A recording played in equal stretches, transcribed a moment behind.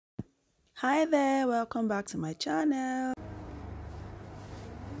Hi there, welcome back to my channel.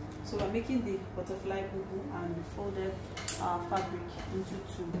 So we're making the butterfly bubu and we folded our fabric into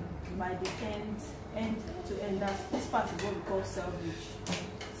two by the end to end. This part is what we call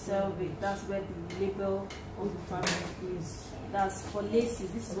selvage. That's where the label of the fabric is. That's for laces.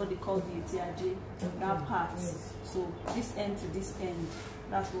 This is what they call the etiaje, that part. So this end to this end,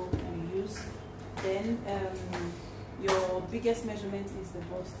 that's what we use. Then your biggest measurement is the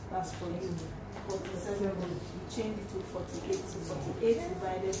bust. That's for you. 47. You change it to 48. So 48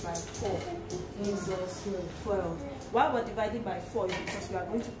 divided by 4 gives us 12. Why we're dividing by 4 is because we are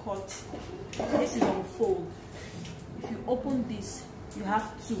going to cut. This is on fold. If you open this, you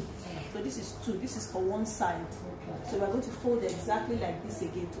have 2. So this is 2. This is for one side. So we are going to fold exactly like this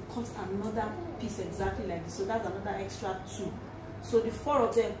again to cut another piece exactly like this. So that's another extra 2. So the 4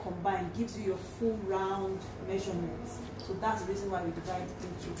 of them combined gives you your full round measurement. So that's the reason why we divide it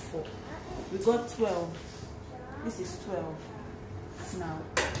into 4. We got 12. This is 12. Now,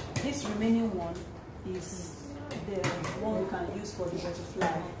 this remaining one is the one we can use for the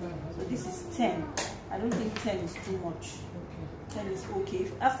butterfly. So this is 10. I don't think 10 is too much. 10 is okay.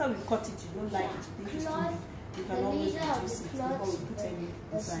 If after we cut it, you don't like it, you think it's too big, you can always reduce it before we put any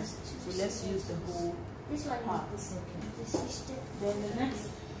inside. So let's use the whole part. Then the next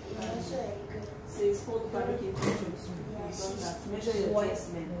says fold fabric into 2. Measure your dress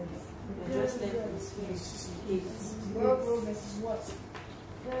length. Your dress length is 8. Measure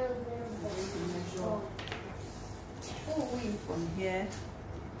from here.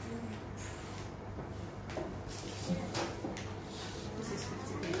 This is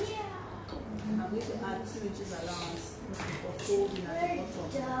 58. I'm going to add 2 inches allowance for folding at the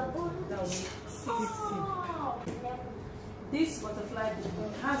bottom. That will make 60. This butterfly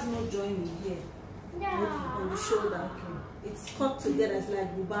has no joining here on the shoulder. It's cut together, it's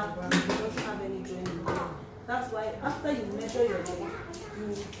like bubu. It doesn't have any joining here. That's why after you measure your leg,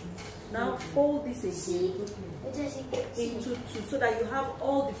 you now fold this again into 2 so that you have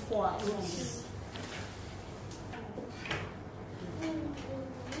all the 4 at once.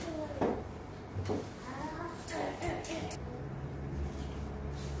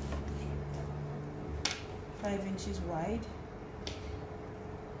 Five inches wide,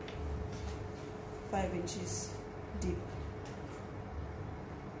 5 inches deep.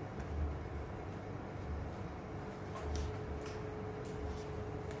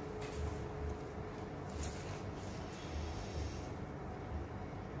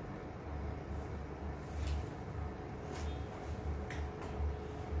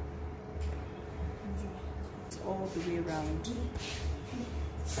 All the way around,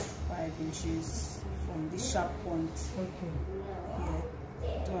 5 inches from this sharp point here,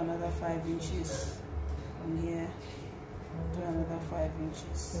 do another 5 inches from here, do another 5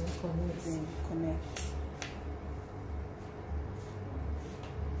 inches, then connect.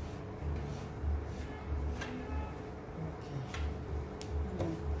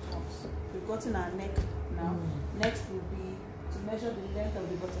 We've gotten our neck now. Next will be to measure the length of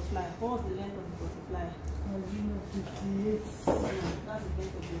the butterfly. What's the length of the butterfly? 58. That's the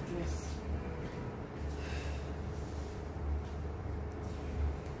length of the dress.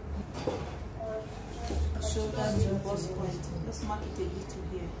 Shoulder to bust point. Let's mark it a little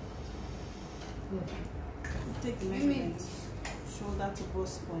here. Take the measurement. Shoulder to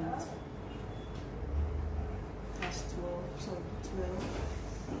bust point. That's 12. So 12.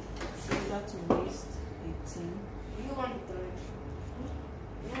 Shoulder to waist 18.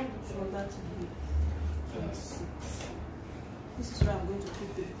 Shoulder to hip 26. This is where I'm going to put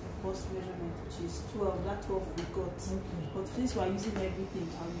the bust measurement, which is 12. That 12 we got. But since we are using everything,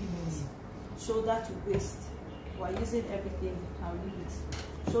 I'll leave it. Shoulder to waist, we are using everything, I'll leave it.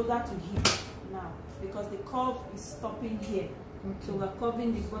 Shoulder to hip now, because the curve is stopping here. So we're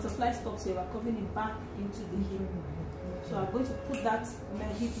curving, the butterfly stops here, we're curving it back into the hip. So I'm going to put that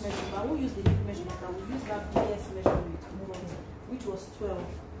hip measurement. I won't use the hip measurement, I will use that BS measurement, which was 12.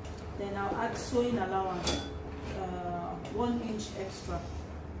 Then I'll add sewing allowance, 1 inch extra.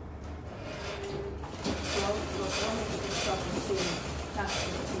 12 plus 1 inch extra for sewing, that's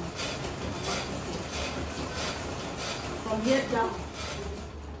 15. From here down,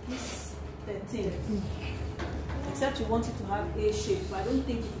 this 13. Except you want it to have A shape, but I don't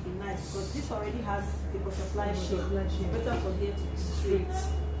think it would be nice because this already has the butterfly shape. Better for here to be straight.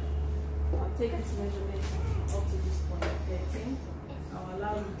 I'll take this measurement up to this point, 13. I'll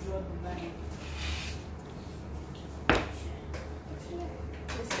allow you to draw the line.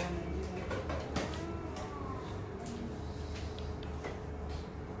 This one,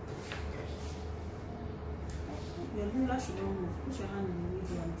 your ruler should not move. Put your hand in the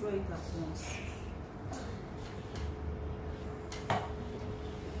middle and draw it at once.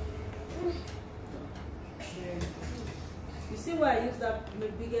 You see why I use that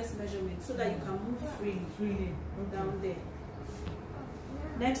biggest measurement, so that you can move freely down there.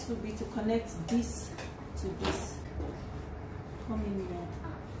 Next will be to connect this to this. Come in more,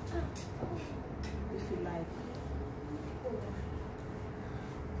 if you like.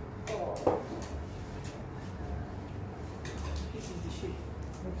 This is the shape.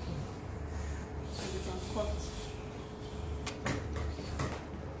 Okay. So you can cut.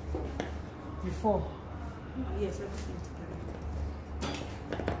 Before. Yes, everything together.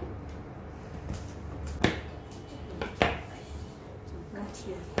 So watch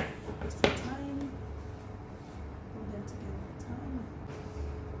here. Waste the time. Put them together. Time.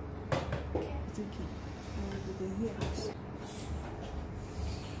 It's okay. Now we do the here.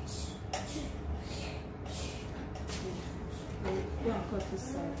 Go and cut this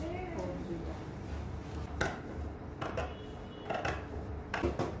side all the way down.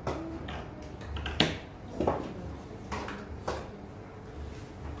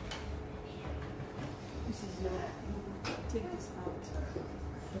 This is your, take this out.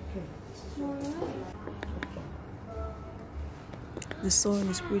 Okay. The sewing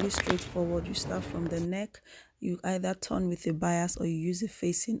is pretty straightforward. You start from the neck. You either turn with a bias or you use a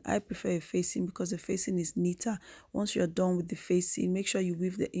facing. I prefer a facing because the facing is neater. Once you're done with the facing, make sure you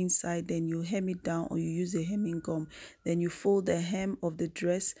weave the inside, then you hem it down or you use a hemming gum. Then you fold the hem of the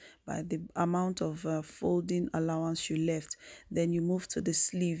dress by the amount of folding allowance you left. Then you move to the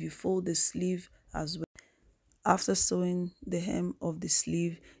sleeve. You fold the sleeve as well. After sewing the hem of the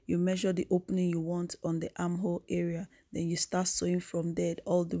sleeve, you measure the opening you want on the armhole area. Then you start sewing from there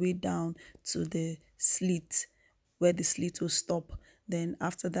all the way down to the slit, where the slit will stop. Then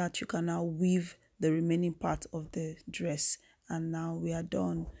after that, you can now weave the remaining part of the dress. And now we are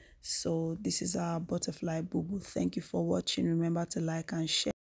done. So this is our butterfly bubu. Thank you for watching. Remember to like and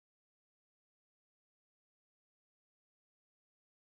share.